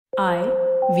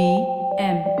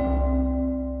IVM.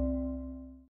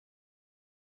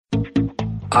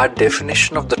 Our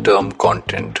definition of the term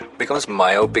content becomes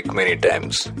myopic many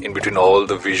times in between all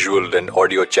the visual and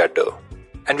audio chatter.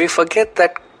 And we forget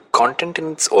that content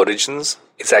in its origins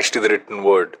is actually the written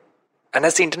word. And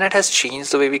as the internet has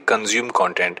changed the way we consume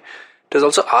content, it has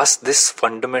also asked this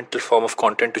fundamental form of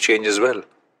content to change as well.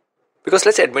 Because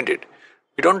let's admit it,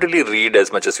 we don't really read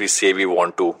as much as we say we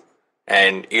want to.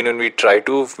 And even when we try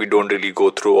to, we don't really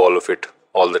go through all of it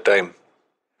all the time.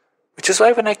 Which is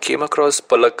why when I came across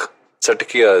Palak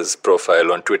Satakia's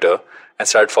profile on Twitter and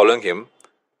started following him,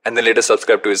 and then later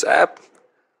subscribed to his app,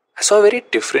 I saw a very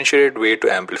differentiated way to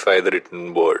amplify the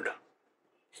written word.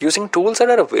 Using tools that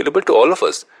are available to all of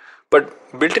us,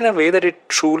 but built in a way that it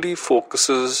truly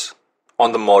focuses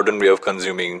on the modern way of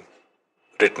consuming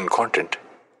written content.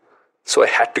 So I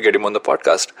had to get him on the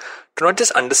podcast to not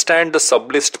just understand the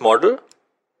sublist model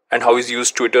and how he's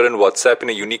used Twitter and WhatsApp in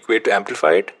a unique way to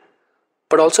amplify it,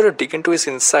 but also to dig into his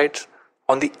insights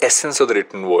on the essence of the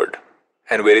written word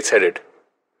and where it's headed.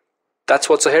 That's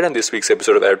what's ahead in this week's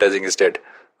episode of Advertising is Dead.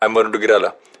 I'm Varun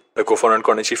Dugirala, the co-founder and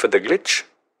content chief at The Glitch.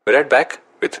 We're right back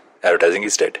with Advertising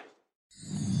is Dead.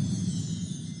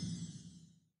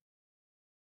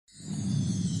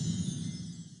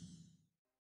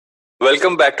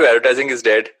 Welcome back to Advertising is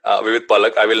Dead. We're with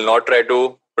Palak. I will not try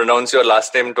to pronounce your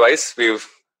last name twice.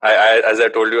 As I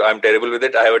told you, I'm terrible with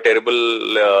it. I have a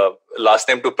terrible last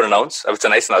name to pronounce. It's a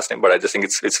nice last name, but I just think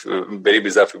it's very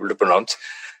bizarre for people to pronounce.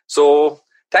 So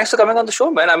thanks for coming on the show,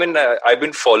 man. I mean, I've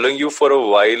been following you for a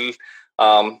while.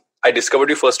 I discovered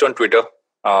you first on Twitter.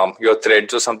 Your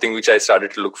threads was something which I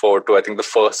started to look forward to. I think the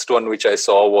first one which I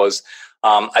saw was,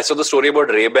 I saw the story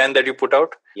about Ray-Ban that you put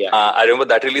out. Yeah. I remember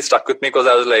that really stuck with me because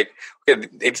I was like, okay,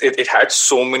 it had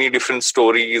so many different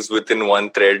stories within one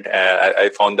thread. I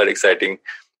found that exciting.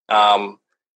 And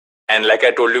like I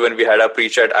told you when we had our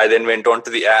pre-chat, I then went on to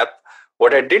the app.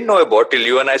 What I didn't know about till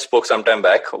you and I spoke sometime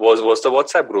back was the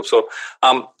WhatsApp group. So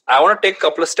I want to take a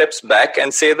couple of steps back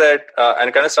and say that,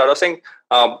 and kind of start off saying,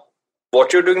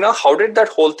 what you're doing now, how did that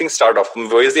whole thing start off?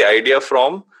 Where is the idea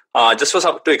from? Just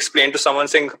to explain to someone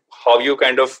saying how you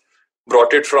kind of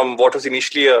brought it from what was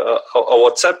initially a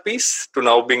WhatsApp piece to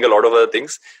now being a lot of other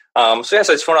things. So I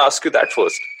just want to ask you that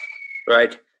first.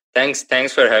 Right. Thanks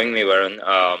for having me, Varun.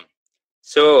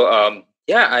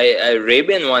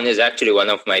 Ray-Ban one is actually one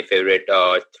of my favorite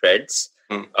threads.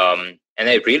 And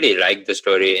I really like the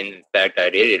story. In fact, I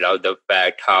really love the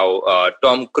fact how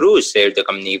Tom Cruise saved the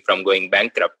company from going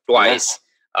bankrupt twice,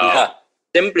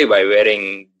 simply by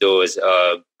wearing those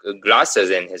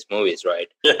glasses in his movies, right?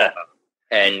 Yeah.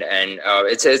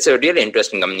 It's a really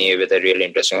interesting company with a really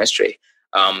interesting history.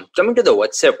 Coming to the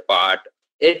WhatsApp part,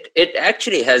 it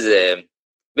actually has a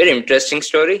very interesting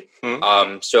story.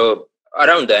 So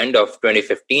around the end of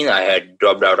 2015, I had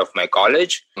dropped out of my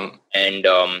college, and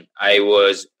I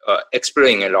was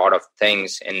exploring a lot of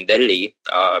things in Delhi,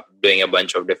 doing a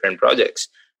bunch of different projects.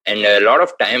 And a lot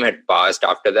of time had passed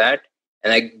after that,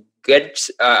 and I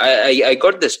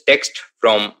got this text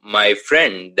from my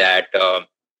friend that,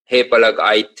 hey, Palak,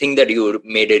 I think that you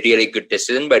made a really good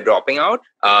decision by dropping out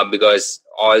because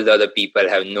all the other people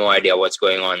have no idea what's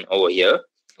going on over here.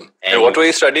 And what were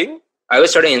you studying? I was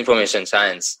studying information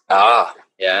science.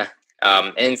 Yeah.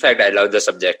 In fact, I love the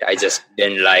subject. I just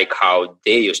didn't like how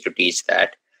they used to teach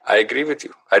that. I agree with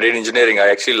you. I did engineering. I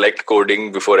actually liked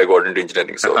coding before I got into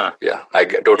engineering. So yeah, I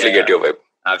totally get your vibe.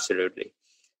 Absolutely.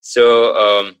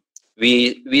 So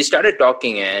we started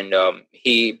talking, and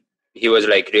he was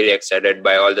like really excited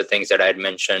by all the things that I had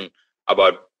mentioned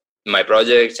about my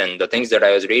projects and the things that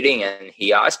I was reading. And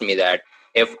he asked me that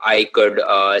if I could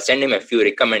send him a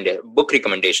few book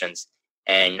recommendations.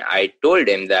 And I told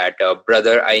him that,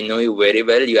 brother, I know you very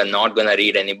well. You are not going to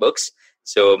read any books.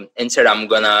 So instead, I'm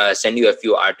going to send you a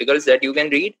few articles that you can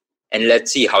read. And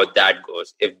let's see how that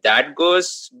goes. If that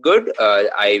goes good,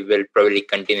 I will probably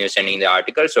continue sending the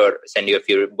articles or send you a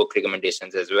few book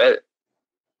recommendations as well.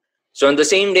 So on the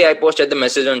same day, I posted the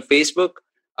message on Facebook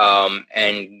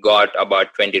and got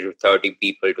about 20 to 30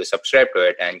 people to subscribe to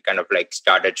it and kind of like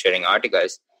started sharing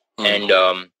articles. And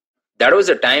that was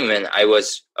a time when I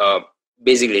was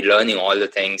basically learning all the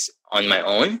things on my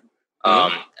own.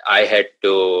 I had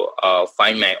to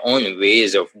find my own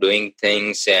ways of doing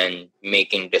things and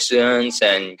making decisions.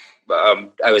 And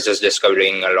I was just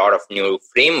discovering a lot of new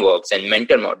frameworks and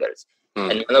mental models.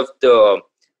 And one of the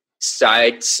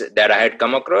sites that I had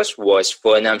come across was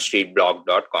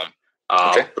FernamStreetBlog.com,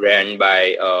 ran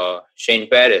by Shane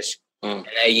Paris. And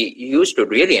I used to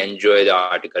really enjoy the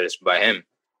articles by him.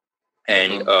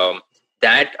 And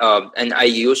that and I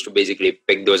used to basically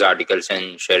pick those articles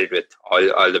and share it with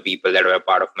all the people that were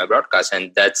part of my broadcast,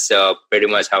 and that's pretty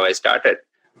much how I started.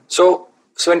 So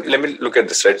let me look at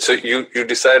this, right? So you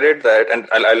decided that, and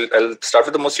I'll start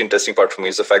with the most interesting part for me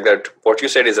is the fact that what you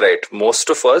said is right. Most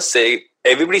of us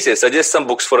everybody says suggest some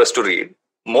books for us to read.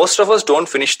 Most of us don't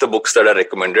finish the books that are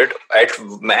recommended. At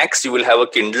max, you will have a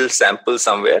Kindle sample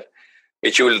somewhere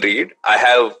which you will read. I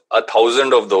have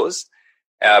 1,000 of those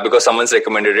because someone's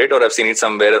recommended it, or I've seen it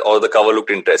somewhere, or the cover looked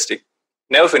interesting.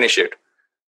 Never finish it.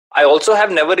 I also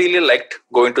have never really liked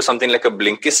going to something like a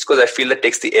Blinkist because I feel that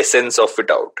takes the essence of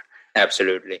it out.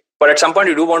 Absolutely. But at some point,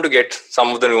 you do want to get some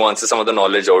of the nuances, some of the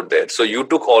knowledge out there. So you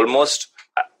took almost,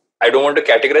 I don't want to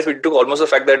categorize, but you took almost the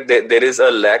fact that there is a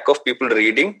lack of people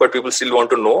reading, but people still want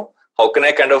to know. How can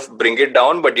I kind of bring it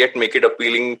down, but yet make it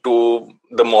appealing to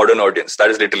the modern audience? That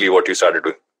is literally what you started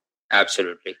doing.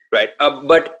 Absolutely. Right.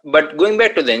 But going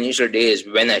back to the initial days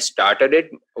when I started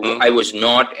it, I was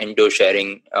not into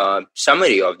sharing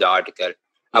summary of the article.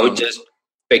 I would just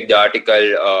pick the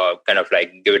article, kind of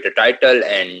like give it a title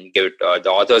and give it the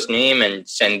author's name and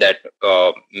send that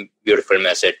beautiful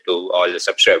message to all the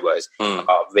subscribers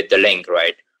with the link,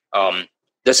 right?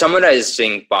 The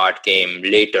summarizing part came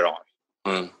later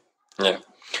on. Yeah.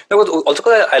 No, but also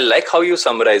because I like how you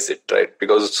summarize it, right?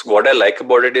 Because what I like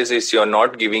about it is you're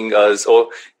not giving us,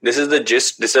 this is the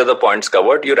gist, these are the points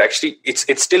covered. You're actually,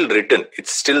 it's still written.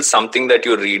 It's still something that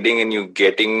you're reading and you're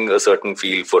getting a certain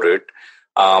feel for it.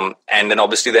 And then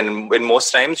obviously in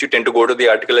most times you tend to go to the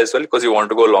article as well because you want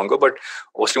to go longer, but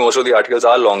mostly most of the articles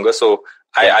are longer. So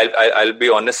I'll be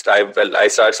honest, I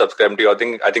started subscribing to you.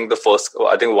 I think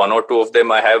one or two of them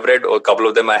I have read, or a couple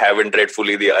of them I haven't read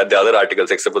fully, the other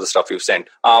articles except for the stuff you've sent.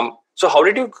 So how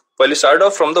did you, you started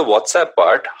off from the WhatsApp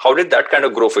part, how did that kind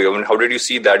of grow for you? I mean, how did you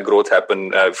see that growth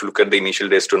happen? If you look at the initial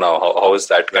days to now, how is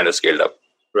that kind of scaled up?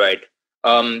 Right.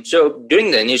 So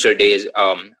during the initial days,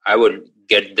 I would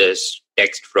get this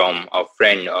text from a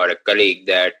friend or a colleague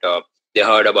that they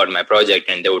heard about my project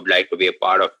and they would like to be a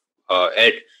part of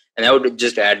it. And I would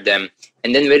just add them.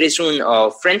 And then very soon,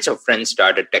 friends of friends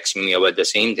started texting me about the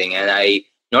same thing. And I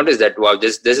noticed that, wow,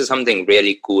 this is something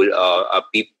really cool.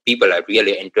 People are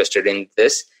really interested in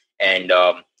this. And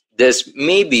this,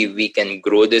 maybe we can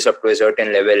grow this up to a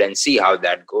certain level and see how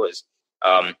that goes.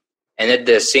 And at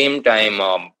the same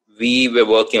time, we were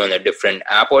working on a different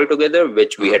app altogether,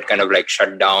 which we had kind of like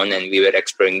shut down, and we were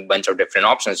exploring a bunch of different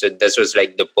options. So this was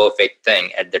like the perfect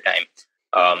thing at the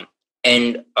time.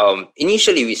 And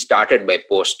initially we started by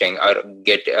posting or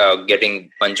getting a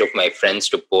bunch of my friends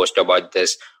to post about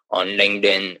this on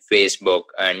LinkedIn, Facebook,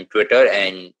 and Twitter,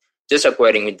 and just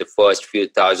acquiring with the first few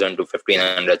thousand to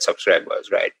 1,500 subscribers,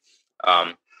 right?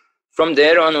 From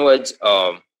there onwards,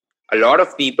 a lot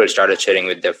of people started sharing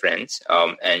with their friends,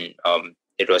 and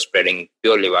it was spreading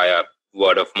purely via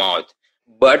word of mouth.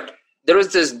 But there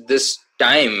was this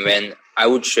time when I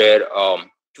would share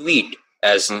tweet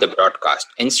as the broadcast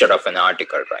instead of an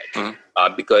article, right?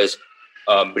 Because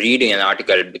reading an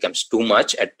article becomes too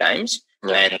much at times,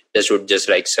 and this would just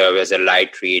like serve as a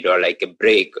light read or like a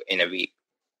break in a week.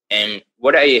 And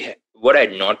what I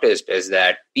noticed is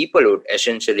that people would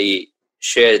essentially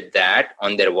share that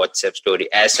on their WhatsApp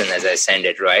story as soon as I send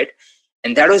it, right?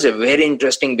 And that was a very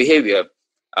interesting behavior.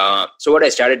 So what I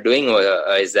started doing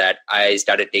is that I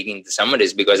started taking the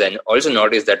summaries, because I also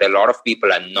noticed that a lot of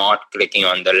people are not clicking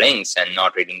on the links and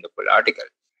not reading the full article.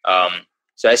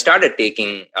 So I started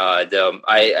taking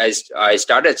I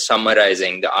started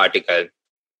summarizing the article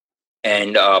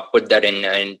and put that in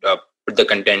and put the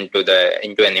content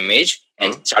into an image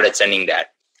and started sending that.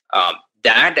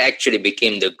 That actually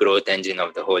became the growth engine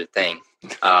of the whole thing.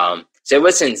 So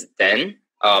ever since then,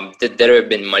 there have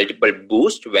been multiple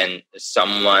boosts when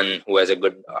someone who has a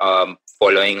good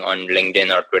following on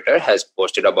LinkedIn or Twitter has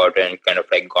posted about it and kind of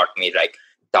like got me like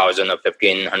 1,000 or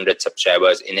 1,500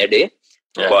 subscribers in a day.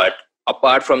 Yeah. But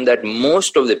apart from that,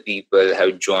 most of the people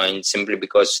have joined simply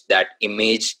because that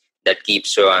image that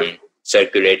keeps on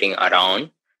circulating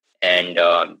around, and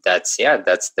that's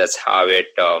how it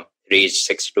reached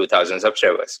 62,000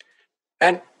 subscribers.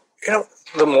 And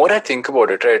the more I think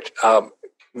about it, right?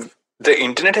 The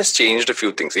internet has changed a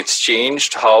few things. It's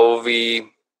changed how we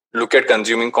look at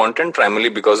consuming content, primarily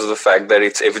because of the fact that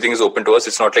everything is open to us.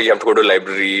 It's not like you have to go to a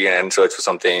library and search for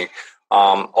something.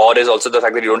 Or there's also the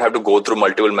fact that you don't have to go through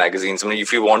multiple magazines. I mean,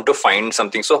 if you want to find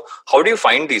something, so how do you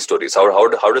find these stories?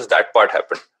 How does that part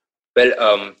happen?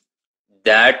 Well,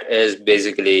 that is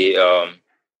basically, I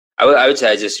would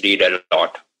say I just read a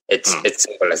lot. It's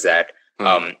simple as that.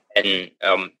 And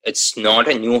it's not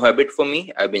a new habit for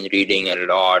me. I've been reading a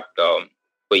lot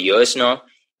for years now.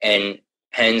 And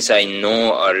hence I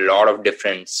know a lot of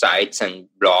different sites and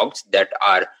blogs that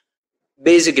are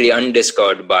basically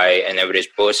undiscovered by an average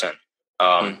person.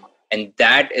 And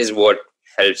that is what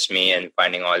helps me in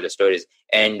finding all the stories.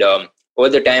 And over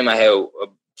the time,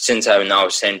 since I've now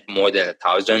sent more than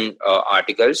 1,000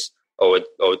 articles over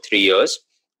 3 years,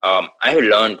 I have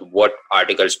learned what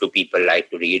articles do people like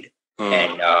to read,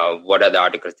 and what are the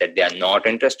articles that they are not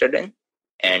interested in.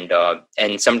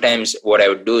 And sometimes what I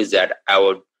would do is that I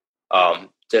would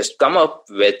just come up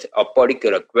with a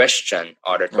particular question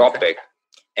or a topic,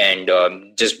 and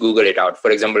just Google it out. For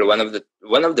example, one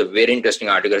of the very interesting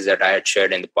articles that I had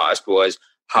shared in the past was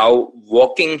how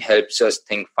walking helps us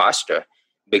think faster.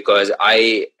 Because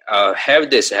I have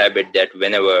this habit that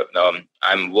whenever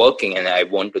I'm working and I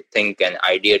want to think and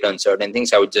ideate on certain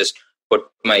things, I would just put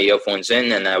my earphones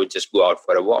in and I would just go out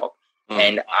for a walk.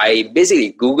 And I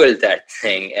basically Googled that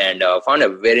thing and found a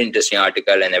very interesting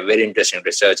article and a very interesting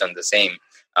research on the same.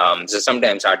 So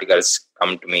sometimes articles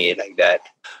come to me like that.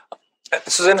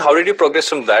 So then how did you progress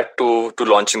from that to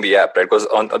launching the app, right? Because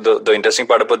on the interesting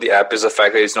part about the app is the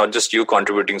fact that it's not just you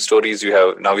contributing stories. We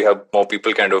have more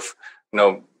people kind of,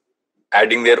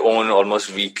 adding their own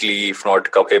almost weekly, if not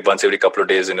once every couple of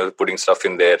days, putting stuff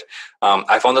in there.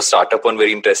 I found the startup one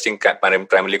very interesting,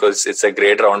 primarily because it's a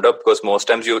great roundup, because most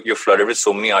times you're flooded with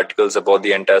so many articles about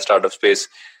the entire startup space.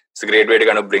 It's a great way to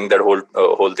kind of bring that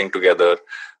whole thing together.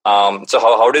 So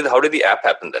how did the app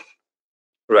happen then?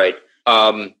 Right.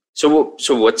 So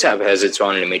WhatsApp has its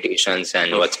own limitations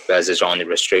and WhatsApp has its own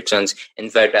restrictions. In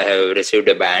fact, I have received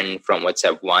a ban from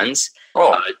WhatsApp once,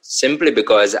 simply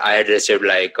because I had received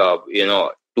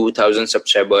 2,000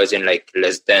 subscribers in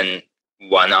less than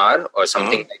 1 hour or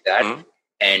something like that.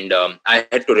 And I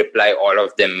had to reply all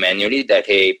of them manually that,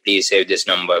 hey, please save this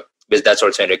number, because that's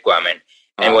also a requirement.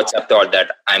 And WhatsApp thought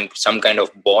that I'm some kind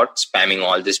of bot spamming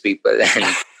all these people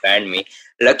and banned me.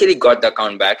 Luckily got the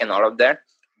account back and all of that.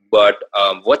 But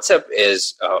WhatsApp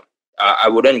is, I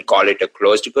wouldn't call it a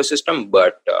closed ecosystem,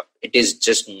 but it is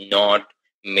just not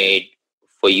made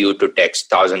for you to text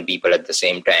 1,000 people at the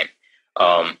same time.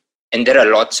 And there are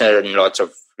lots and lots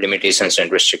of limitations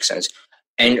and restrictions.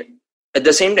 And at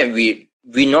the same time, we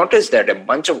noticed that a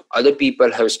bunch of other people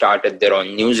have started their own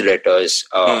newsletters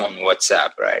on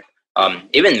WhatsApp, right?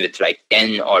 Even with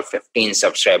 10 or 15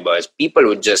 subscribers, people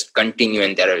would just continue,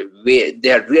 and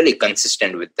they are really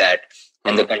consistent with that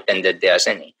and the content that they are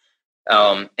sending.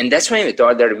 And that's when we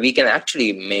thought that we can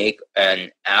actually make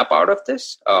an app out of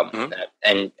this,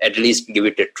 and at least give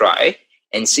it a try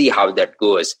and see how that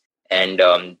goes. And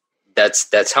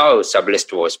that's how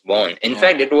Sublist was born. In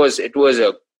fact, it was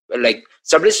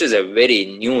Sublist is a very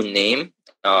new name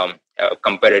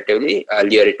comparatively.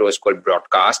 Earlier, it was called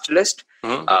Broadcast List.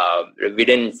 We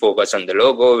didn't focus on the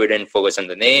logo. We didn't focus on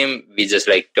the name. We just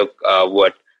took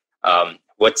what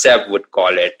WhatsApp would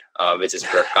call it, which is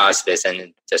Broadcast List,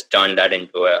 and just turned that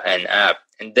into an app.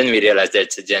 And then we realized that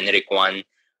it's a generic one.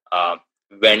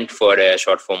 Went for a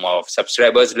short form of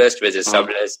subscribers list, which is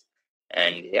Sublist.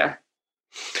 And yeah.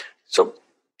 So,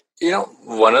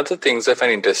 one of the things I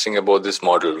find interesting about this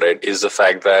model, right, is the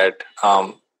fact that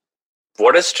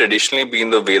what has traditionally been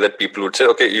the way that people would say,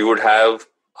 okay, you would have,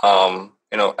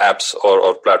 apps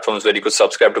or platforms where you could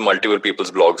subscribe to multiple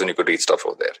people's blogs and you could read stuff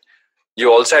over there. You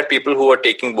also had people who are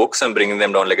taking books and bringing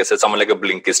them down, like I said, someone like a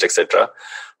Blinkist, etc.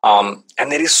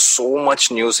 And there is so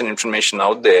much news and information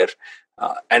out there.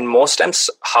 And most times,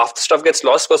 half the stuff gets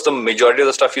lost because the majority of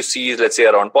the stuff you see is, let's say,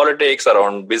 around politics,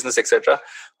 around business, etc.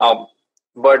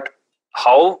 But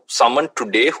how someone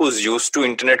today who's used to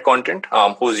internet content,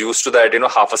 who's used to that,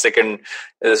 half a second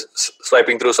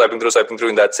swiping through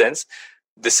in that sense,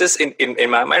 this is, in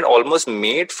my mind, almost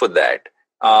made for that.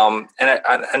 And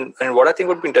what I think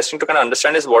would be interesting to kind of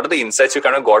understand is what are the insights you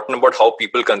kind of gotten about how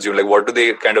people consume, what do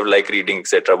they kind of like reading,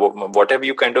 etc. What have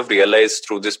you kind of realized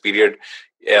through this period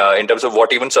in terms of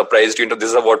what even surprised you?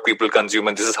 This is what people consume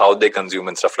and this is how they consume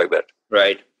and stuff like that.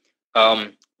 Right.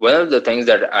 One of the things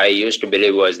that I used to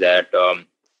believe was that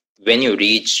when you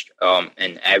reach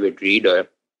an avid reader,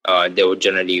 they would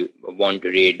generally want to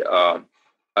read a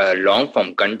long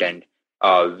form content,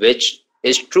 which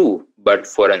is true, but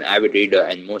for an avid reader,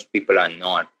 and most people are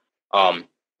not.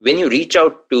 When you reach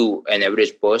out to an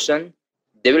average person,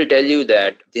 they will tell you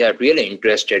that they are really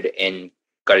interested in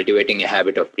cultivating a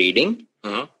habit of reading,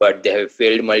 but they have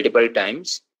failed multiple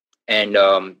times. And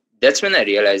that's when I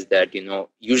realized that,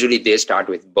 usually they start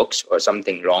with books or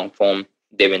something long form.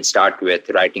 They will start with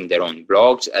writing their own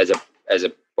blogs as a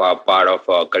part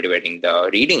of cultivating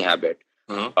the reading habit.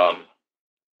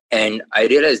 And I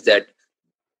realized that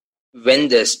when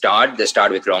they start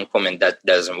with long form, and that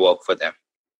doesn't work for them,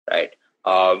 right?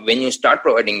 When you start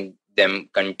providing them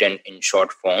content in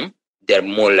short form, they're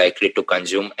more likely to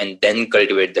consume and then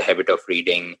cultivate the habit of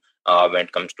reading when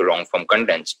it comes to long form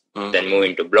contents. Then move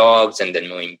into blogs, and then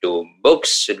move into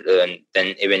books, and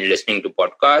then even listening to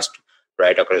podcasts,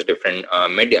 right, across different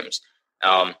mediums.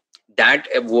 That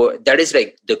is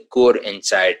like the core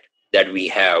insight that we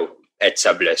have at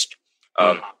Sublist.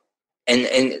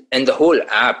 And the whole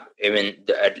app, even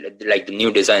like the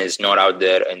new design is not out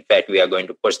there. In fact, we are going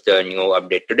to push the new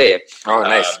update today. Oh,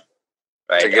 nice.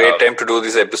 Right. It's a great time to do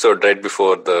this episode right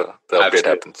before the update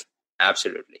happens.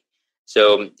 Absolutely.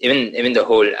 So even the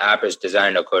whole app is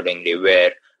designed accordingly,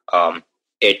 where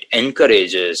it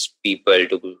encourages people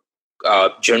to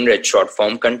generate short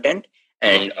form content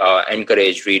and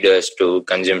encourage readers to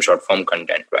consume short form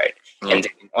content, right? And they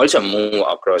can also move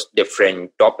across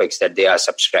different topics that they are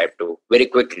subscribed to very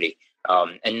quickly,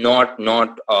 and not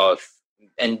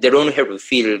and they don't have to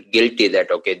feel guilty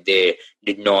that okay, they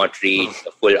did not read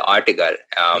the full article,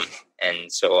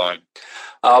 and so on.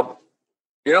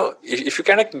 If you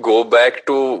kind of go back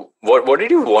to what did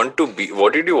you want to be?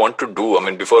 What did you want to do? I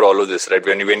mean, before all of this, right?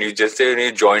 When you just say when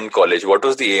you joined college, what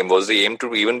was the aim? Was the aim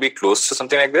to even be close to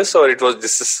something like this, or it was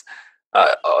this is,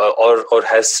 or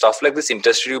has stuff like this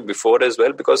interested you before as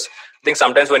well? Because I think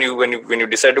sometimes when you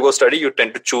decide to go study, you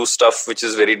tend to choose stuff which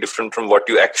is very different from what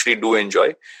you actually do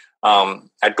enjoy.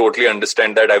 I totally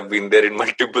understand that. I've been there in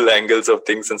multiple angles of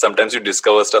things, and sometimes you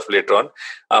discover stuff later on.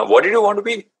 What did you want to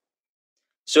be?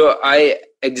 So I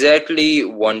exactly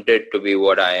wanted to be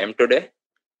what I am today,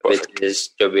 Perfect. Which is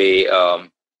to be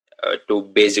to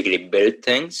basically build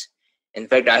things. In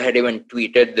fact, I had even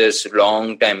tweeted this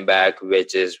long time back,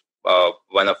 which is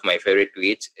one of my favorite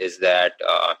tweets, is that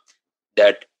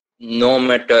that no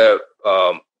matter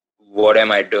what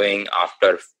am I doing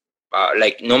after,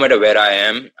 no matter where I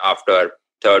am after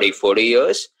 30, 40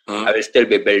 years, I will still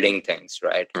be building things,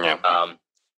 right? Yeah.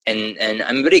 And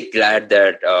I'm very glad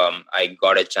that I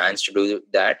got a chance to do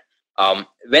that.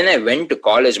 When I went to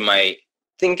college, my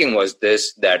thinking was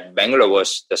this, that Bangalore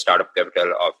was the startup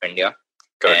capital of India.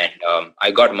 Correct. And I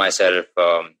got myself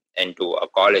into a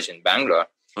college in Bangalore.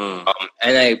 And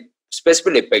I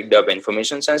specifically picked up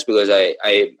information science because I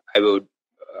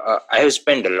have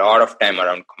spent a lot of time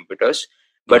around computers,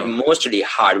 but mostly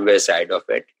hardware side of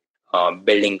it,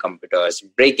 building computers,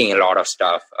 breaking a lot of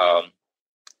stuff,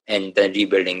 and then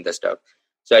rebuilding the stuff.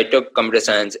 So I took computer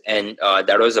science, and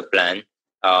that was a plan.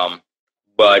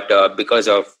 But because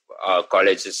of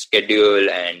college's schedule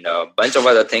and a bunch of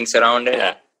other things around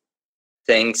it,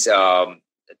 things were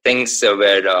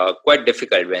quite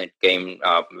difficult when it came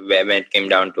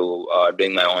down to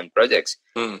doing my own projects.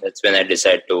 That's when I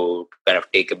decided to kind of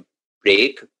take a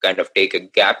break, kind of take a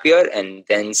gap year, and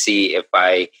then see if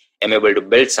I am able to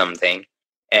build something.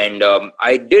 And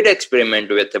I did experiment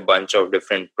with a bunch of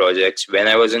different projects when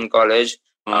I was in college,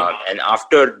 and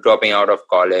after dropping out of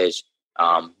college.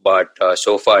 But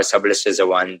so far, Sublist is the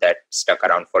one that stuck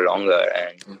around for longer,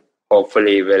 and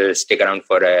hopefully will stick around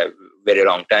for a very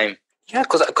long time. Yeah,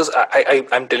 because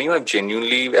I'm telling you, I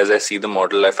genuinely, as I see the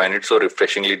model, I find it so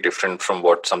refreshingly different from a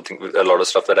lot of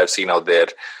stuff that I've seen out there.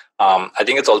 I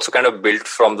think it's also kind of built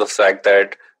from the fact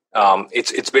that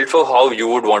it's built for how you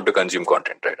would want to consume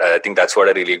content, right? I think that's what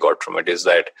I really got from it, is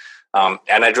that,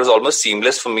 and it was almost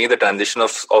seamless for me, the transition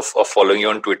of following you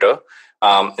on Twitter.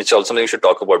 It's also something we should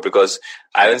talk about, because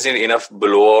I haven't seen enough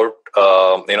blowout,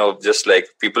 just like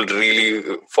people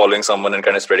really following someone and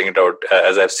kind of spreading it out,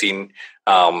 as I've seen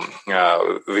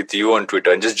with you on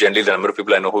Twitter, and just generally the number of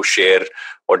people I know who share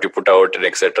what you put out and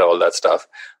etc., all that stuff.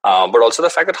 But also the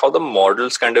fact that how the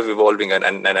model's kind of evolving,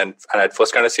 and I'd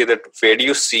first kind of say that, where do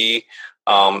you see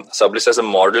Sublist as a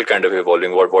model kind of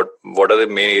evolving? What are the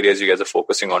main areas you guys are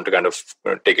focusing on to kind of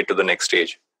take it to the next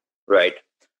stage? Right.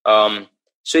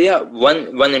 So yeah,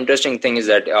 one interesting thing is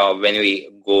that when we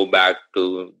go back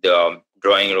to the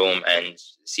drawing room and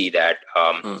see that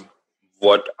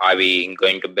what are we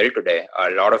going to build today, a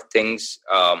lot of things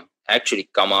actually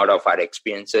come out of our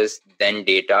experiences, then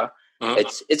data.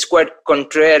 It's quite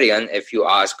contrarian if you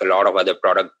ask a lot of other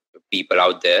product people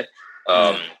out there.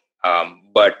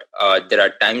 But there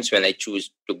are times when I choose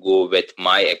to go with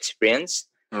my experience,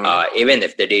 even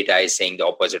if the data is saying the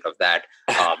opposite of that.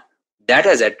 That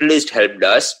has at least helped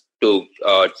us to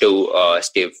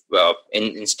stay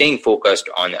in staying focused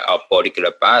on a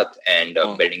particular path and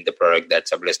building the product that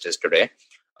Sublist is today.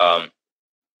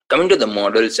 Coming to the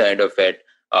model side of it,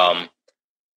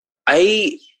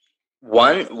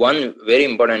 one very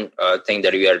important thing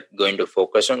that we are going to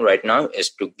focus on right now is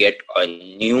to get a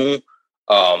new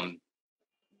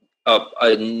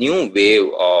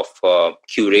wave of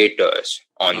curators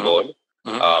on board.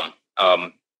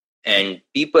 And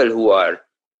people who are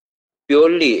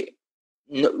purely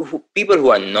people who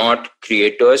are not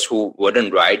creators, who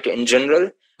wouldn't write in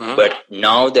general, but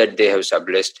now that they have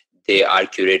sublist, they are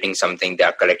curating something. They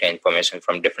are collecting information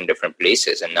from different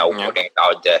places and now putting it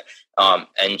out there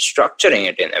and structuring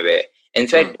it in a way. In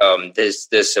fact, this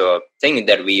thing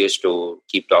that we used to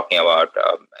keep talking about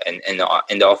in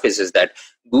the office is that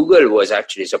Google was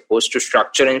actually supposed to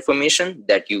structure information,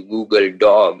 that you Google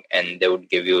dog and they would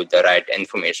give you the right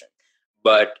information.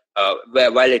 But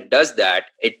while it does that,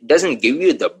 it doesn't give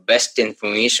you the best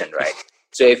information, right?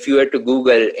 So if you were to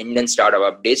Google Indian startup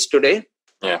updates today,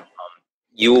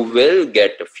 you will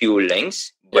get a few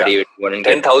links, but you wouldn't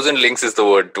get 10,000 links is the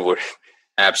word to it.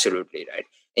 Absolutely right.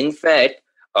 In fact,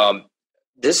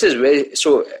 this is very,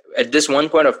 so at this one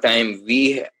point of time,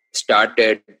 we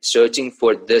started searching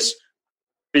for this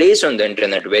place on the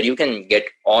internet where you can get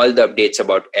all the updates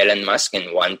about Elon Musk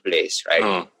in one place,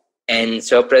 right? And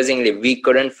surprisingly, we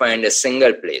couldn't find a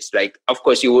single place. Like, of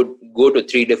course, you would go to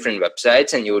 3 different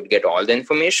websites and you would get all the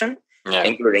information,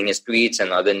 including his tweets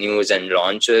and other news and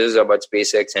launches about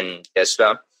SpaceX and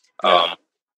Tesla.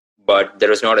 But there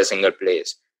was not a single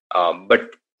place.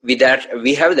 But we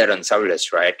have that on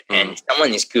Sublist, right? And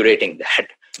someone is curating that,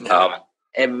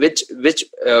 and which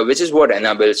is what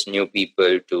enables new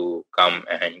people to come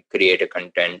and create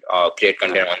content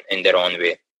in their own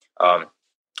way.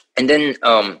 And then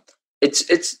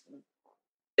it's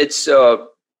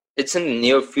in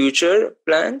near future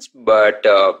plans, but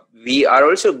we are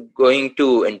also going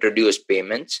to introduce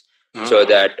payments so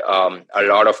that a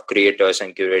lot of creators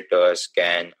and curators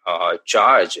can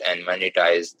charge and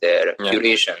monetize their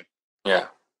curation. Yeah.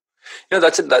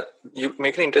 That's it. That you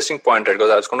make an interesting point, right? Because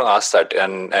I was going to ask that,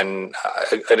 and I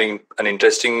think an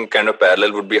interesting kind of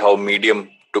parallel would be how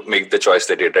Medium to make the choice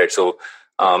they did, right? So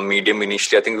Medium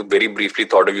initially, I think, very briefly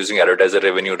thought of using advertiser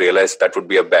revenue, realized that would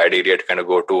be a bad area to kind of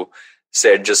go to.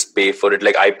 Said just pay for it.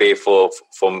 Like I pay for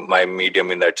my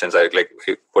Medium in that sense. I like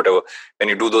whatever. When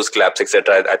you do those claps,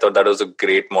 etc. I thought that was a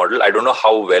great model. I don't know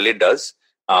how well it does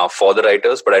for the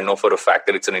writers, but I know for a fact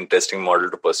that it's an interesting model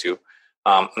to pursue.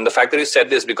 And the fact that you said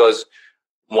this, because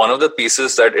one of the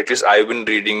pieces that at least I've been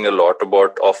reading a lot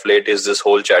about of late is this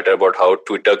whole chatter about how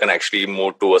Twitter can actually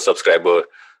move to a subscriber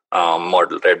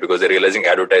model, right? Because they're realizing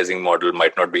advertising model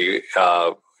might not be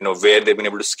where they've been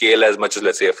able to scale as much as,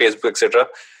 let's say, a Facebook, etc.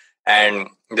 And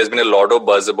there's been a lot of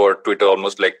buzz about Twitter,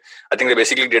 almost like, I think they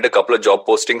basically did a couple of job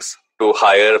postings to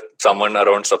hire someone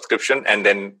around subscription. And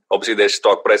then obviously their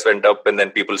stock price went up and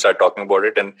then people start talking about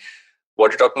it. And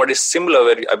what you're talking about is similar,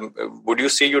 where would you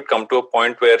say you'd come to a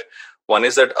point where one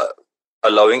is that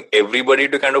allowing everybody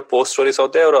to kind of post stories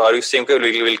out there, or are you saying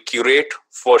we'll curate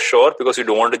for sure because you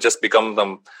don't want to just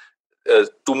become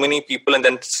too many people and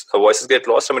then voices get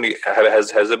lost? I mean,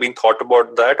 has there been thought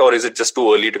about that, or is it just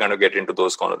too early to kind of get into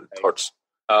those kind of thoughts?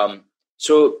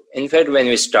 So in fact, when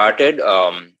we started,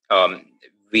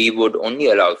 we would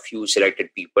only allow a few selected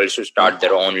people to start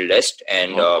their own list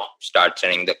and start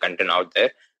sending the content out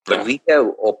there. But we have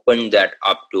opened that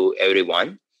up to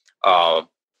everyone,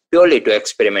 purely to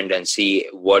experiment and see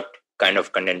what kind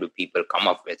of content do people come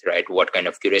up with, right? What kind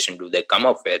of curation do they come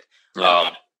up with?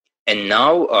 And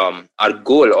now our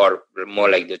goal, or more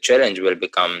like the challenge, will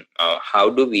become how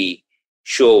do we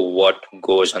show what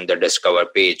goes on the discover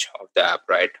page of the app,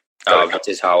 right? Which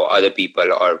is how other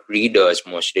people or readers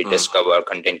mostly discover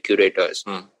content curators.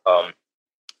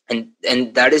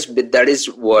 And that is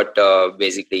what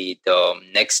basically the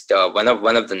next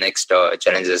one of the next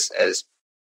challenges is.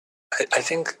 I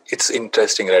think it's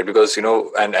interesting, right? Because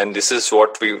and this is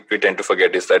what we tend to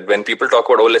forget, is that when people talk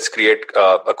about let's create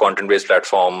a content-based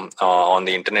platform on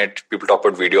the internet, people talk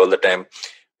about video all the time.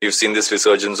 We've seen this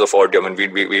resurgence of audio. I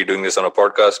mean, we're doing this on a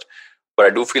podcast, but I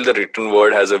do feel the written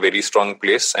word has a very strong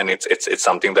place, and it's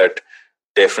something that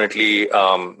definitely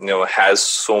has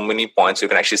so many points you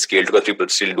can actually scale to, because people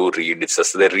still do read. It's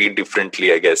just they read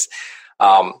differently, I guess.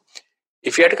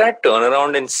 If you had to kind of turn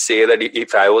around and say that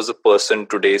if I was a person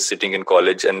today sitting in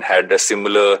college and had a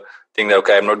similar thing that,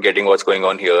 okay, I'm not getting what's going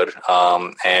on here,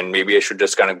 and maybe I should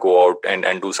just kind of go out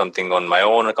and do something on my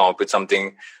own or come up with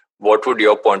something, what would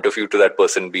your point of view to that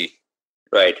person be?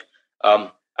 Right. I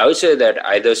would say that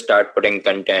either start putting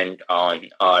content on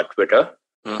Twitter,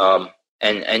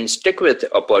 and stick with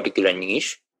a particular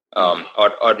niche,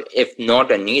 or if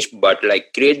not a niche, but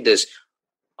like create this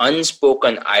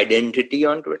unspoken identity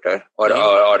on Twitter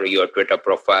or your Twitter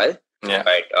profile.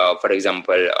 Right. For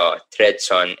example,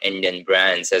 threads on Indian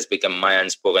brands has become my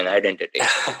unspoken identity.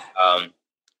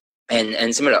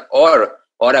 And similar, or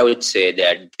I would say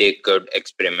that they could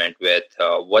experiment with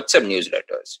WhatsApp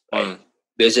newsletters, right?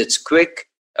 Because it's quick.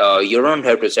 You don't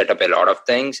have to set up a lot of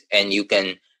things, and you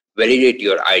can validate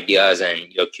your ideas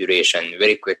and your curation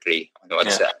very quickly on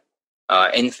WhatsApp.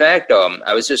 In fact,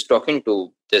 I was just talking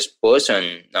to this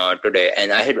person today,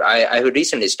 and I had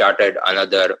recently started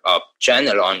another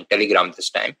channel on Telegram this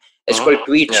time. It's called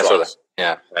Tweet Shots.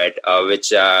 Right,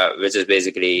 which is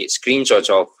basically screenshots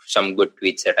of some good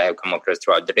tweets that I have come across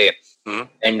throughout the day.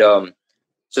 And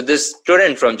so this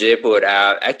student from Jaipur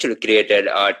actually created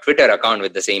a Twitter account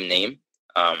with the same name,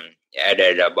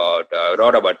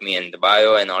 wrote about me in the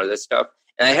bio and all this stuff.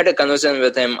 And I had a conversation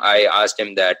with him. I asked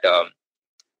him that,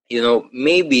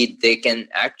 maybe he can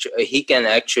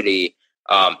actually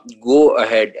go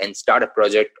ahead and start a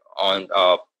project on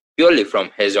purely from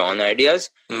his own ideas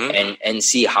and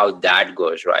see how that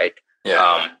goes, right?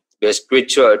 Because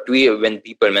when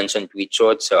people mention tweet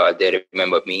shorts, they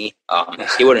remember me.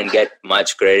 He wouldn't get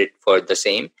much credit for the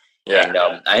same. And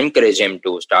I encourage him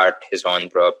to start his own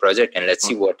project, and let's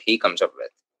see what he comes up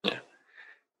with.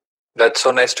 That's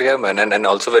so nice to hear, man. And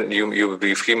also when you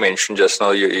briefly mentioned just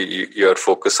now your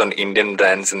focus on Indian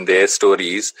brands and their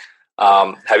stories.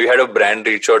 Have you had a brand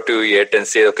reach out to you yet and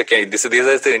say, okay, this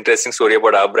is the interesting story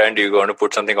about our brand. Are you going to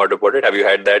put something out about it? Have you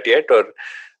had that yet? Or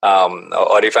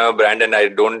if I'm a brand and I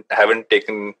haven't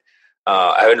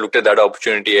looked at that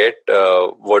opportunity yet,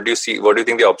 what do you see? What do you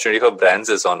think the opportunity for brands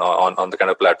is on the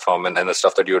kind of platform and the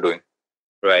stuff that you're doing?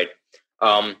 Right.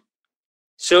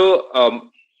 So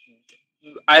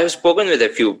I have spoken with a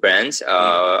few brands.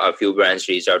 A few brands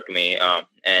reached out to me,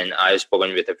 and I have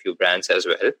spoken with a few brands as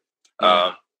well.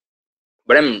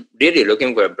 But I'm really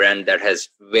looking for a brand that has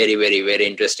very, very, very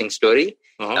interesting story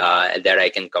that I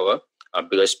can cover,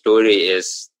 because story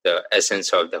is the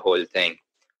essence of the whole thing.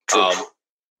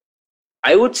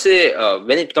 I would say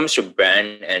when it comes to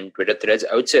brand and Twitter threads,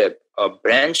 I would say a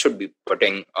brand should be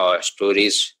putting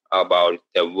stories about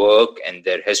their work and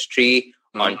their history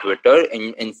on Twitter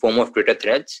in form of Twitter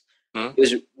threads.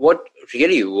 Because what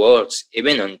really works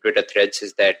even on Twitter threads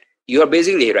is that you are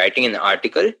basically writing an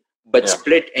article but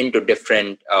split into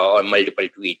different or multiple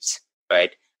tweets,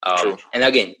 right? And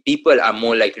again, people are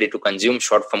more likely to consume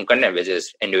short form content, which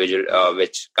is individual,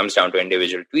 which comes down to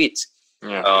individual tweets.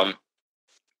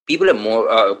 People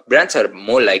are brands are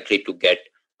more likely to get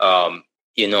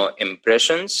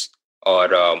impressions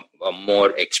or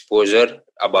more exposure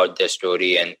about their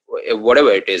story and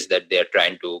whatever it is that they're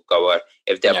trying to cover,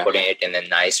 if they're putting it in a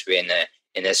nice way,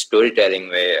 in a storytelling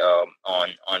way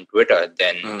on Twitter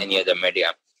than any other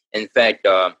media. In fact,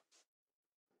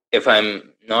 if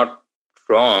I'm not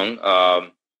wrong,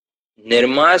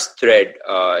 Nirma's thread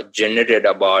generated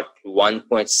about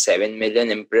 1.7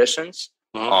 million impressions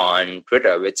on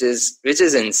Twitter, which is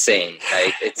insane.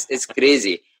 Like it's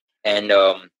crazy, and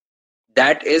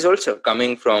that is also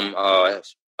coming from my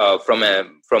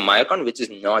account, which is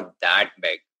not that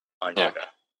big on Twitter.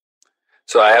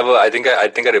 So I think I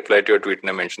replied to your tweet and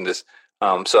I mentioned this.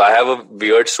 So I have a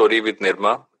weird story with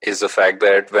Nirma. Is the fact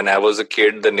that when I was a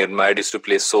kid, the Nirma ad used to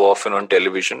play so often on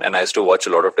television, and I used to watch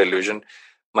a lot of television.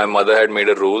 My mother had made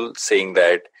a rule saying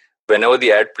that whenever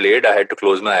the ad played, I had to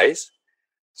close my eyes.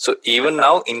 So even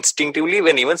now, instinctively,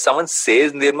 when even someone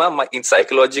says Nirma,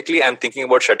 psychologically, I'm thinking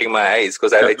about shutting my eyes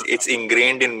because it's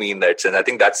ingrained in me in that sense. I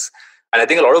think a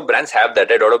lot of brands have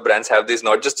that. Right? A lot of brands have these,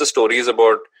 not just the stories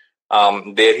about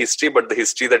their history, but the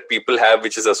history that people have,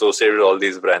 which is associated with all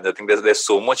these brands. I think there's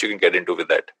so much you can get into with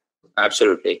that.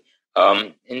 Absolutely.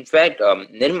 In fact,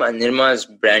 Nirma's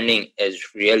branding is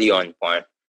really on point,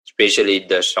 especially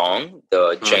the song,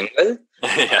 the jingle.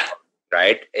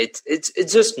 Right?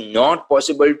 It's just not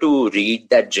possible to read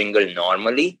that jingle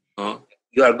normally.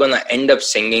 You are gonna end up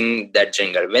singing that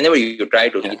jingle whenever you try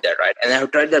to read that, right? And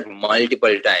I've tried that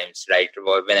multiple times, right?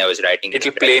 When I was writing,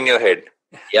 it'll play in your head.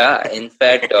 Yeah. In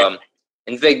fact,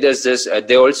 there's this.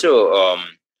 They also,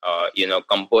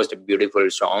 composed a beautiful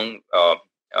song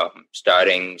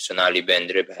starring Sonali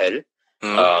Bendre Bahel.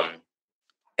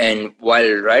 And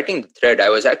while writing the thread, I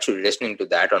was actually listening to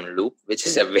that on loop, which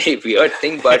is a very weird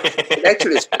thing, but it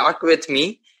actually stuck with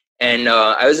me. And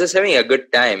I was just having a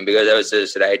good time because I was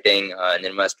just writing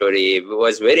Nirma's story. I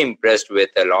was very impressed with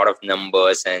a lot of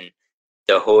numbers and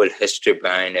the whole history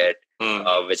behind it,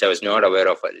 which I was not aware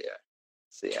of earlier.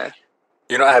 So, yeah.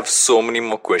 I have so many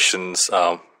more questions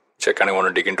which I kind of want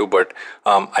to dig into, but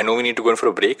I know we need to go in for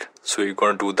a break. So you're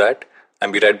going to do that.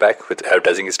 And be right back with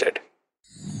Advertising is Dead.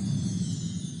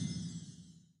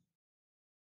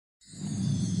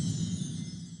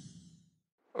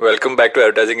 Welcome back to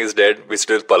Advertising is Dead. We're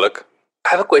still with Palak.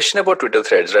 have a question about Twitter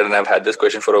threads, right? And I've had this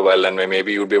question for a while, and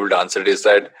maybe you'd be able to answer it. Is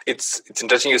that it's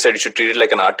interesting? You said you should treat it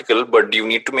like an article, but do you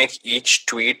need to make each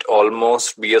tweet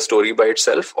almost be a story by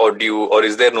itself, or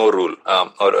is there no rule,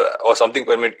 or something?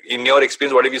 I mean, in your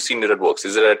experience, what have you seen that works?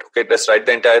 Is it that, okay, let's write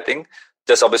the entire thing,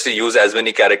 just obviously use as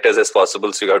many characters as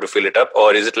possible, so you have to fill it up,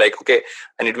 or is it like, okay,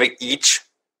 I need to make each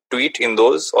tweet in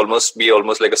those almost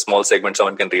like a small segment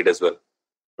someone can read as well?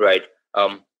 Right.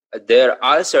 There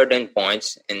are certain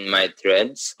points in my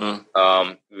threads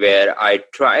where I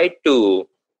try to,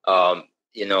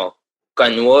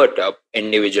 convert a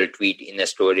individual tweet in a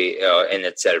story in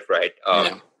itself, right?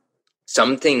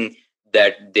 Something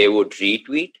that they would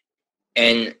retweet,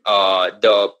 and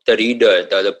the reader,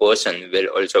 the other person, will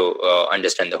also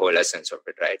understand the whole essence of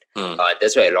it, right?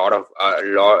 That's why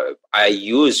I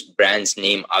use brand's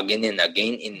name again and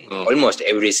again in almost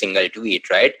every single tweet,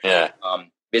 right?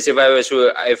 Basically,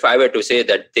 if I were to say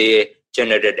that they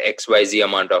generated XYZ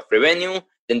amount of revenue,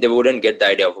 then they wouldn't get the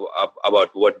idea of about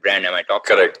what brand am I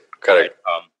talking about. Correct.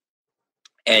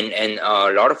 And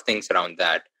a lot of things around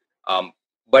that.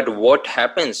 But what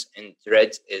happens in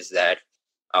threads is that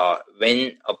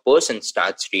when a person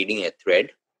starts reading a thread,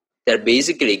 they're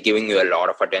basically giving you a lot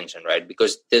of attention, right?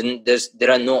 Because then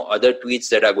there are no other tweets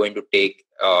that are going to take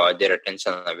their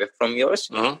attention away from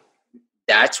yours.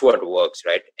 That's what works,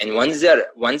 right? And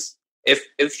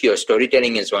if your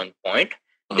storytelling is on point,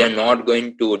 they're not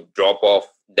going to drop off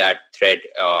that thread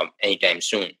anytime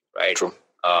soon, right? True.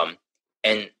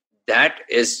 And that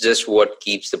is just what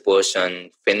keeps the person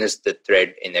finish the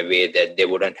thread in a way that they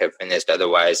wouldn't have finished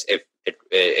otherwise if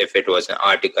it was an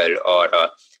article or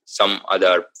some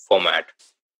other format.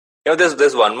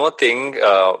 There's one more thing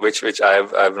which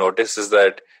I've noticed is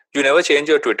that you never change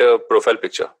your Twitter profile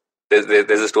picture. There's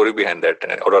a story behind that,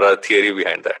 or a theory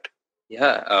behind that.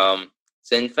 Yeah.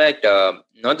 So in fact,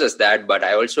 not just that, but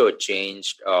I also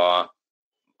changed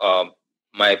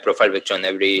my profile picture on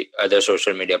every other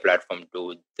social media platform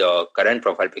to the current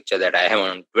profile picture that I have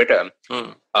on Twitter.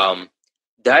 The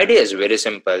idea is very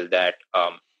simple, that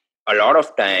a lot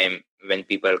of time when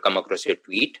people come across your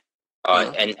tweet,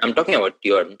 and I'm talking about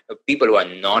your people who are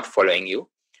not following you,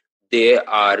 they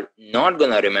are not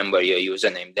going to remember your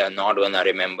username. They are not going to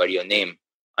remember your name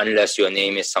unless your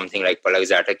name is something like Palak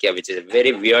Zatakia, which is a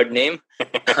very weird name.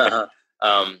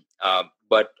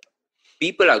 But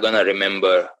people are going to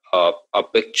remember a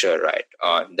picture, right?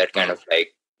 That kind of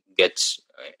like gets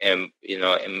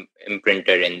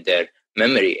imprinted in their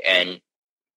memory, and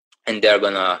they're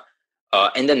going to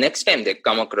and the next time they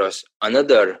come across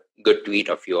another good tweet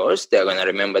of yours, they're going to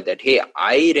remember that, hey,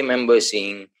 I remember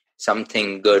seeing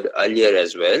something good earlier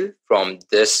as well from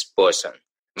this person,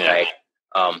 right?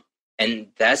 And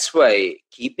that's why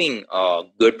keeping a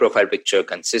good profile picture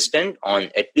consistent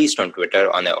at least on Twitter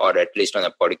or at least on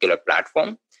a particular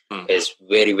platform is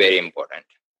very, very important.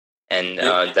 And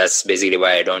that's basically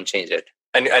why I don't change it.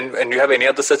 And you have any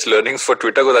other such learnings for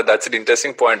Twitter? Because that's an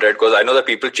interesting point, right? Because I know that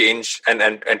people change, and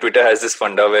Twitter has this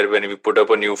funda where when you put up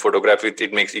a new photograph, it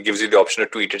gives you the option to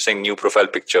tweet it saying new profile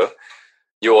picture.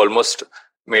 You almost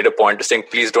made a point of saying,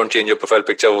 please don't change your profile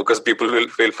picture because people will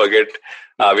forget.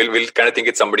 Will kind of think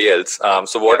it's somebody else.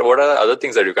 So what are other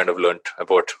things that you kind of learned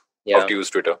about how to use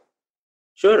Twitter?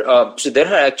 Sure. So there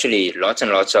are actually lots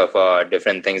and lots of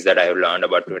different things that I have learned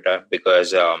about Twitter,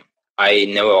 because I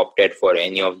never opted for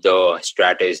any of the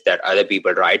strategies that other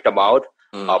people write about.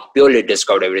 Purely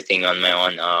discovered everything on my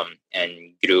own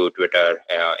and grew Twitter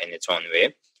in its own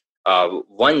way.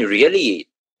 One really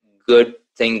good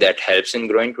thing that helps in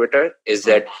growing Twitter is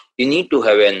that you need to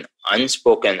have an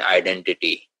unspoken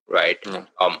identity, right?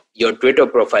 Your Twitter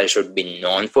profile should be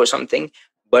known for something,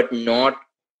 but not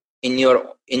in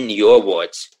your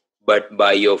words, but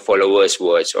by your followers'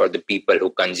 words or the people who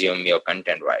consume your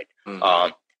content, right?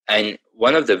 And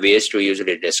one of the ways to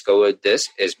usually discover this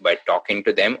is by talking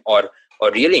to them or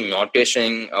really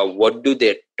noticing what do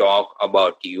they talk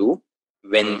about you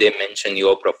when they mention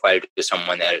your profile to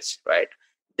someone else, right?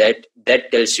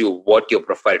 That tells you what your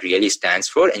profile really stands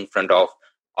for in front of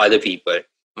other people,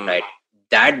 right?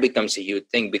 That becomes a huge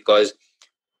thing, because,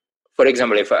 for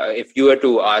example, if you were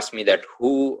to ask me that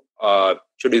who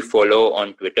should you follow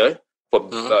on Twitter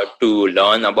to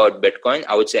learn about Bitcoin,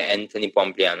 I would say Anthony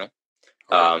Pompliano.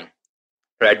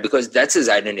 Right, because that's his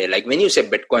identity. Like when you say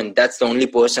Bitcoin, that's the only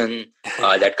person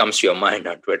that comes to your mind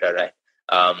on Twitter, right?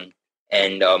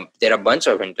 And there are a bunch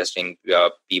of interesting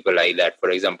people like that.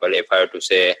 For example, if I were to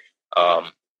say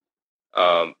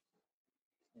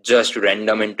just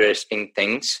random interesting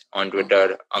things on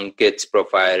Twitter, Ankit's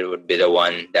profile would be the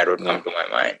one that would come to my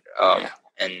mind,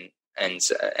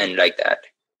 and like that.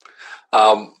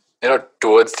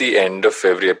 Towards the end of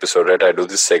every episode, right, I do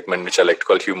this segment which I like to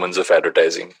call Humans of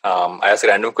Advertising. I ask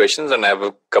random questions, and I have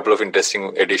a couple of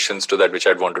interesting additions to that which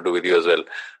I'd want to do with you as well.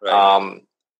 Right.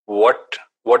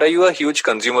 What are you a huge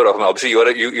consumer of? Obviously,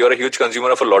 you're a huge consumer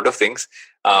of a lot of things.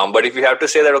 But if you have to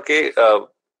say that, okay,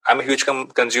 I'm a huge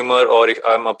consumer, or if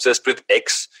I'm obsessed with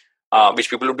X,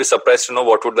 which people would be surprised to know,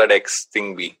 what would that X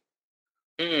thing be?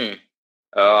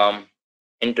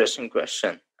 Interesting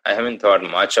question. I haven't thought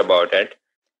much about it.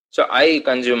 So I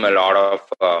consume a lot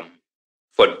of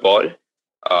football.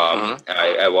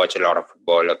 I watch a lot of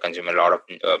football. I consume a lot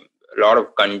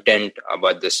of content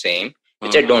about the same,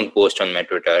 which I don't post on my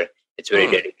Twitter. It's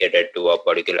very dedicated to a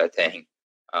particular thing.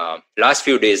 Last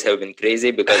few days have been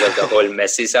crazy because of the whole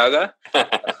Messi saga.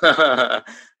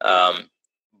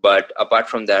 But apart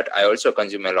from that, I also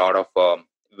consume a lot of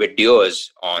videos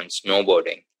on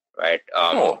snowboarding. Right.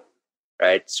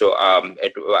 Right. So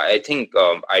I think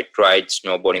I tried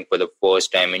snowboarding for the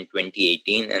first time in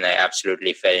 2018, and I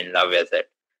absolutely fell in love with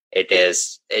it. It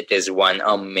is one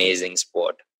amazing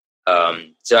sport.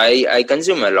 So I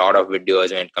consume a lot of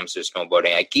videos when it comes to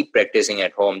snowboarding. I keep practicing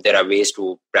at home. There are ways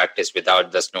to practice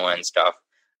without the snow and stuff,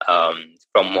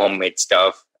 from homemade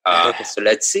stuff. So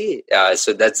let's see.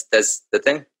 So that's the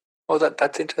thing. Oh,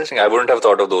 that's interesting. I wouldn't have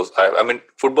thought of those. I mean,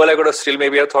 football I could have still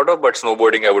maybe have thought of, but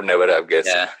snowboarding I would never have guessed.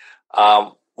 Yeah.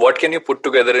 What can you put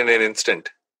together in an instant?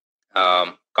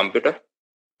 Computer.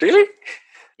 Really?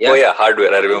 Yeah. Oh yeah,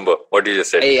 hardware. I remember what you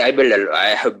just said.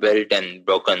 I have built and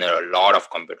broken a lot of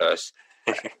computers,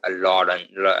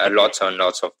 lots and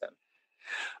lots of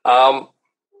them.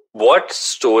 What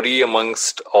story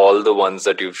amongst all the ones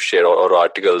that you've shared or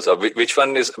articles, or which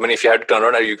one is? I mean, if you had to turn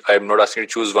around, I'm not asking you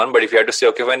to choose one, but if you had to say,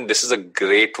 okay, when this is a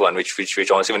great one, which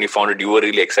honestly, when you found it, you were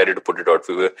really excited to put it out.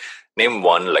 Name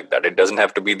one like that. It doesn't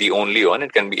have to be the only one.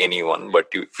 It can be any one. But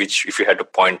if you had to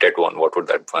point at one, what would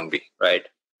that one be? Right.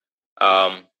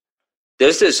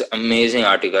 There's this amazing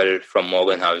article from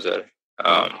Morgan Housel.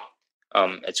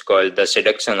 It's called "The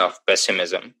Seduction of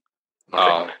Pessimism."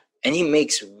 Okay. And he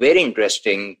makes very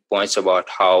interesting points about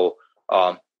how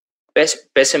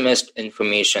pessimist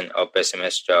information or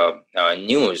pessimist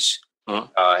news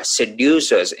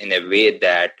seduces in a way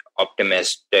that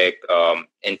optimistic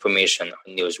information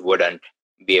or news wouldn't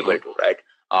be able to, right?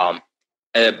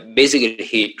 Basically,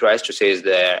 he tries to say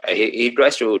that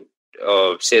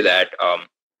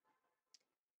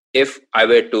if I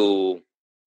were to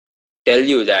tell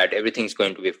you that everything's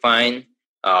going to be fine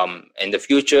in the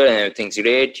future and everything's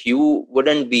great, you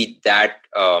wouldn't be that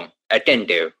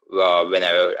attentive when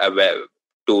I were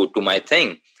to my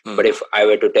thing. But if I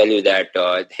were to tell you that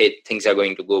hey, things are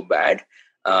going to go bad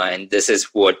and this is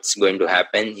what's going to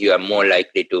happen, you are more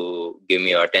likely to give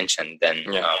me your attention than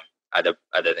other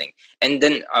thing. And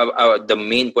then the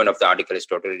main point of the article is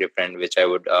totally different, which I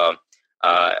would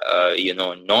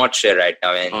not share right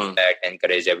now, and in fact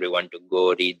encourage everyone to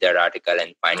go read that article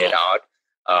and find it out.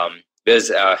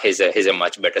 Because he's a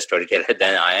much better storyteller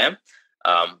than I am.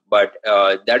 But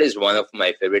that is one of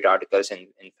my favorite articles, and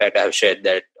in fact I have shared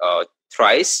that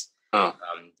thrice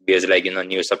because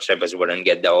new subscribers wouldn't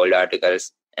get the old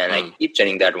articles, and I keep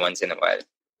sharing that once in a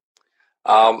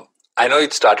while. I know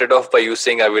it started off by you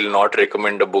saying I will not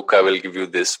recommend a book, I will give you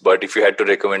this, but if you had to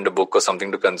recommend a book or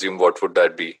something to consume, what would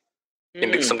that be?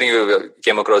 Something you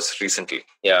came across recently.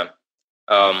 Yeah.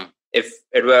 If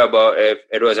it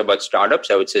was about startups,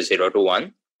 I would say 0 to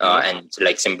 1, and it's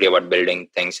like simply about building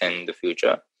things in the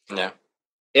future. Yeah.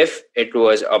 If it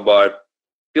was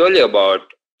purely about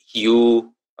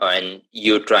you and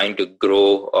you trying to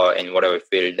grow in whatever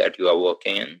field that you are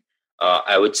working in,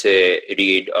 I would say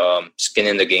read Skin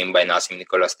in the Game by Nassim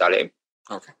Nicholas Taleb.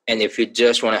 Okay. And if you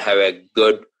just want to have a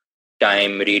good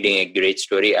time reading a great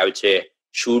story, I would say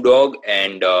Shoe Dog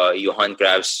and Johan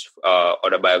Cruyff's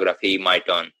autobiography, My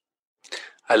Turn.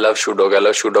 I love Shoe Dog. I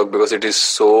love Shoe Dog because it is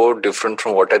so different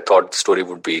from what I thought the story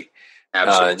would be.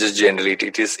 Absolutely. Just generally,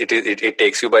 it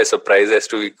takes you by surprise as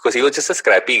to, because he was just a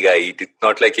scrappy guy. It's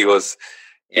not like he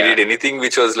did anything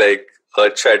which was like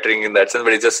earth shattering in that sense.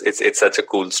 But it's such a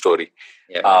cool story.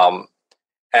 Yeah.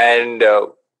 And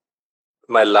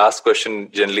my last question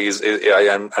generally is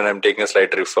I'm taking a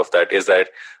slight riff of that, is that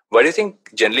why do you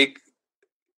think generally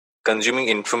consuming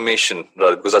information,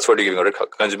 because that's what you're giving, right?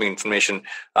 Consuming information,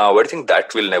 why do you think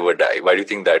that will never die? Why do you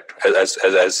think that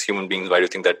as human beings, why do you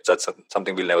think that's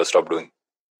something we'll never stop doing?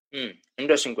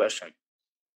 Interesting question.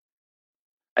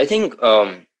 I think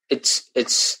it's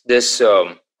this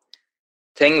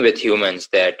thing with humans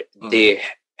that they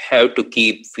have to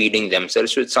keep feeding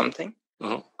themselves with something,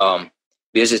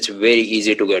 because it's very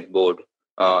easy to get bored.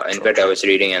 In fact, I was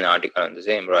reading an article on the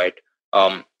same, right?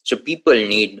 So people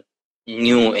need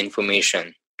new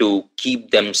information to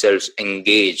keep themselves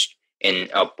engaged in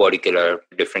a particular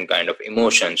different kind of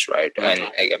emotions, right? And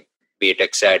be it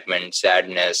excitement,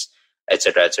 sadness,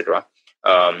 etc., etc.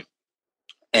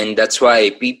 And that's why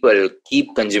people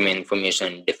keep consuming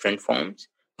information in different forms.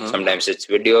 Sometimes it's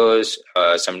videos,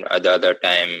 some other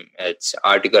time it's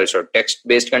articles or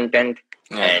text-based content,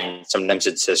 and sometimes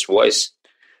it's just voice.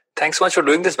 Thanks so much for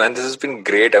doing this, man. This has been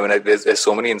great. I mean, there's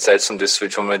so many insights from this,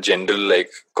 which from a general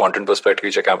content perspective,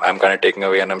 which I'm kind of taking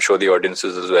away, and I'm sure the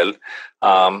audiences as well.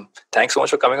 Thanks so much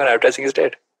for coming on Advertising is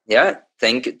Dead. Yeah,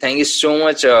 thank you so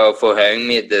much for having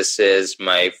me. This is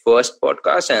my first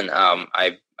podcast, and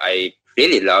I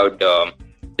really loved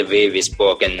the way we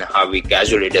spoke and how we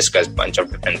casually discussed a bunch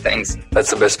of different things. That's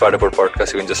the best part about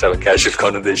podcasts. You can just have a casual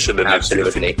conversation. And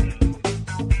absolutely.